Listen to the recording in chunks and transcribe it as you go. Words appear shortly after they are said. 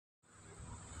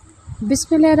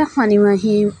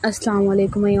Bismillahirrahmanirrahim. Assalamu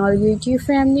alaikum my all YouTube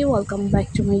family. Welcome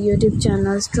back to my YouTube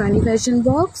channel's Trendy Fashion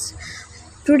Box.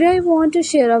 Today I want to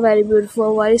share a very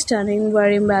beautiful, very stunning,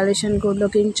 very embellished and good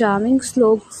looking charming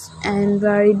looks and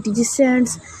very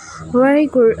decent, very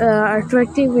good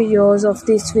attractive videos of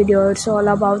this video. It's all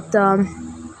about the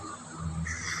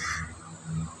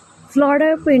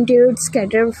floral printed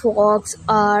scattered frocks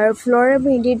or floral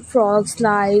printed frocks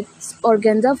like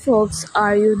organza frocks.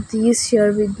 Are you these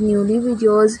share with newly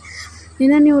videos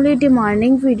in a newly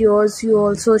demanding videos? You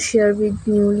also share with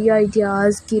newly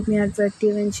ideas, keep me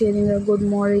attractive and sharing a good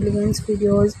more elegant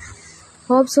videos.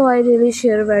 Hope so I really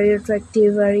share very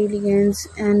attractive, very elegant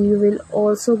and you will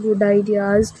also good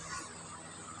ideas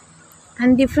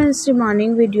and different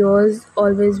demanding videos.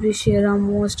 Always be share our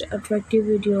most attractive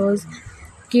videos.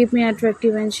 Keep me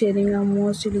attractive and sharing our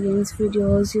most elegant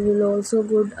videos. You will also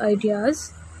good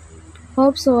ideas.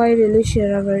 Hope so I really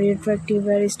share a very attractive,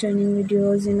 very stunning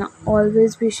videos and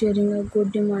always be sharing a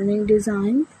good demanding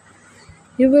design.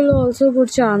 You will also good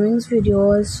charming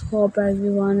videos. Hope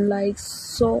everyone likes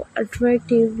so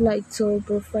attractive, like so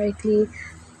perfectly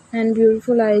and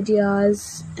beautiful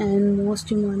ideas and most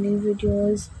demanding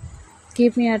videos.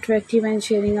 Keep me attractive and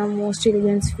sharing our most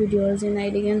elegant videos in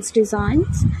elegant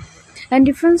designs. And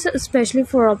different especially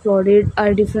for uploaded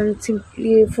are different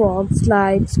simply frocks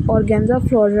like organza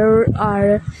floral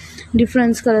are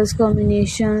different colors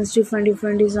combinations,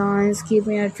 different designs. Keep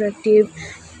me attractive,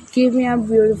 keep me up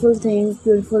beautiful things,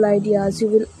 beautiful ideas. You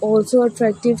will also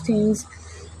attractive things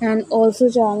and also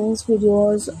charming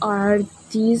videos are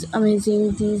these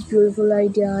amazing, these beautiful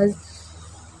ideas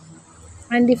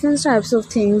and different types of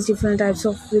things, different types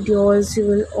of videos. You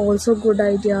will also good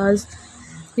ideas.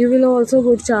 You will also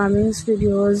good charming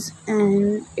videos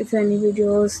and if any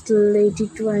videos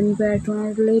related to any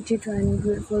background, related to any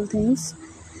beautiful things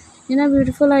in a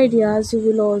beautiful ideas. You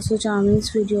will also charming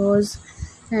videos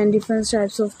and different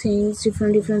types of things,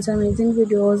 different amazing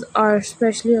videos are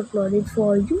specially uploaded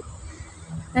for you.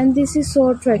 And this is so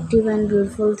attractive and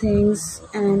beautiful things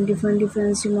and different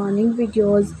demanding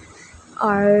videos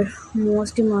are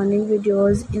most demanding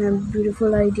videos in a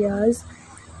beautiful ideas.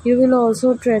 You will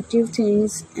also attractive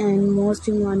things and most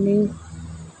demanding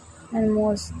and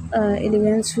most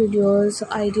elegant videos,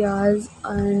 ideas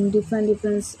and different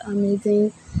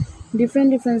amazing,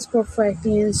 different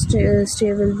perfectly and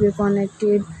stay will be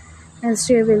connected and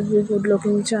stay will be good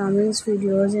looking charming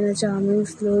videos in a charming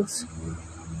looks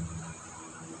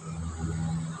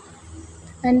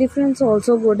and different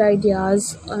also good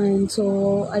ideas. And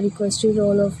so I requested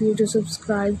all of you to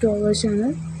subscribe to our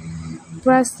channel.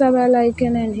 Press the bell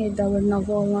icon and hit the button of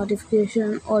all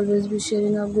notification. Always be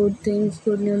sharing our good things,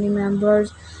 good newly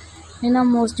members in our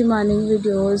most demanding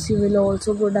videos. You will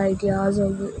also good ideas.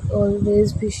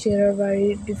 Always be share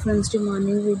very different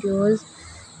demanding videos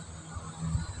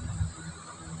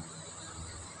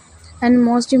and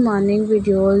most demanding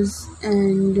videos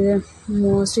and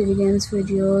most elegant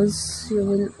videos. You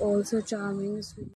will also charming videos.